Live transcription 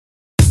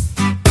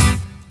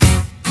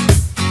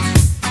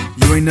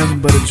You ain't nothing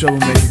but a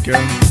troublemaker,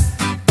 girl.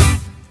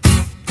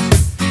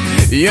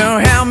 You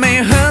held me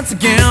hooked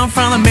again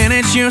from the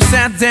minute you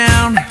sat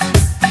down.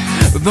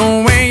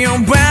 The way you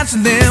bite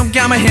your lip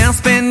got my head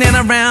spinning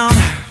around.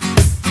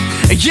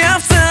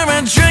 After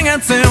a drink or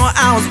two,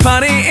 I was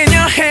putty in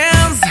your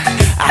hands.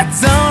 I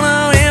don't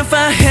know if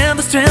I had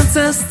the strength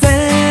to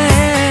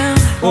stand.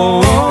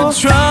 The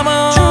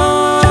trouble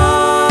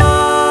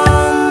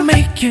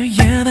make you,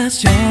 yeah,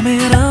 that's your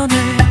middle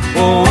name.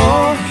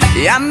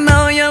 I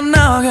know you're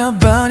no good,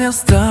 but you're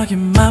stuck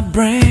in my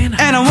brain.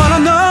 And I wanna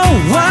know,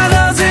 why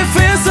does it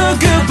feel so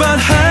good but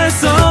hurt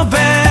so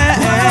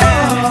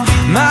bad?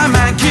 My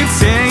mind keeps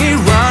saying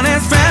run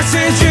as fast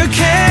as you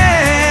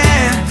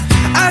can.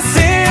 I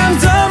say I'm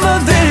done,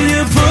 but then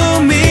you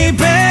pull me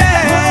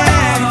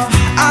back.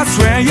 I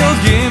swear you're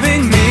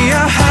giving me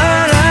a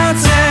heart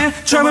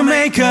attack.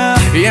 Troublemaker.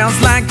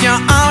 It's like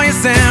you're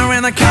always there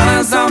in the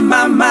corners of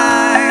my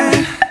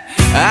mind.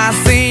 I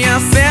see your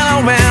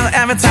silhouette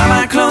every time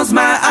I close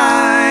my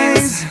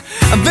eyes.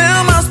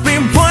 There must be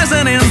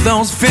poison in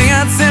those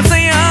fingertips of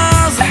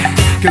yours,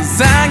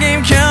 'cause I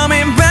keep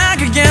coming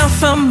back again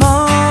for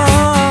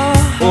more.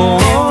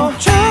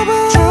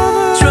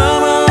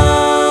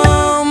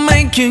 Trouble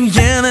making,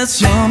 yeah, that's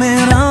your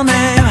middle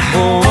name.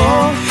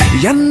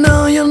 I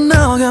know you're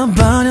no good,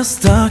 but you're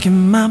stuck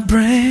in my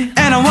brain.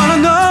 And I wanna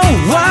know,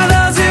 why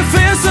does it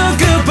feel so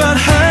good but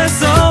hurt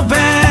so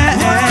bad?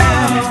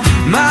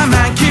 My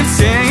mind keeps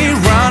saying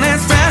run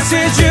as fast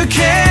as you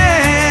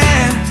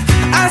can.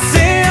 I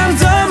say I'm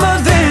done,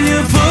 but then you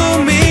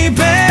pull me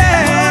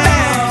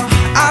back.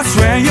 I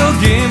swear you're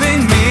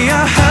giving me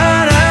a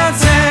heart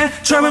attack.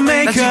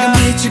 Troublemaker. 나 지금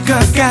미칠 것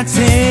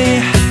같아.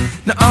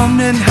 너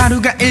없는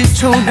하루가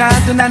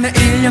 1초라도 나는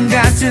 1년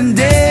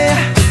같은데.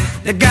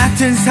 나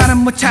같은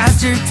사람 못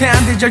찾을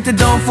텐데 절대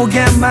don't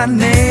forget my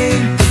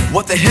name.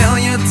 What the hell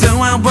you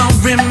do, I won't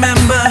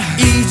remember.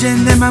 이제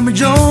내 맘을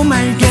좀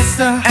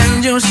알겠어.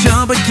 And you'll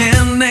show up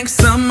again next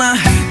summer.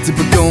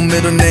 Typical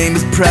middle name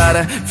is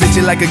Prada. Fit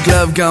you like a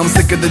glove gum,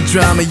 sick of the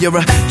drama. You're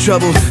a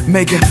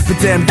troublemaker, but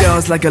damn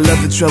girls like I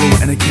love the trouble.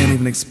 And I can't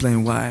even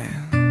explain why.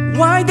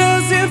 Why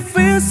does it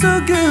feel so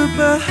good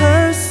but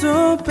hurt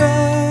so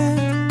bad?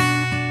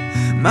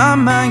 My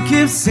mind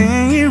keeps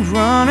saying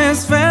run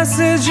as fast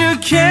as you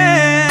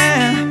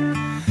can.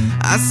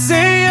 I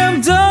say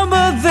I'm done,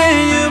 but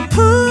then you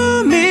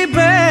pull me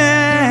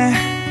back.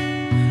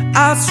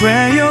 I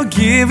swear you're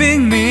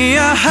giving me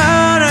a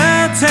heart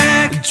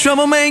attack.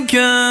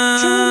 Troublemaker.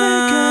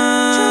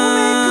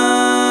 Troublemaker.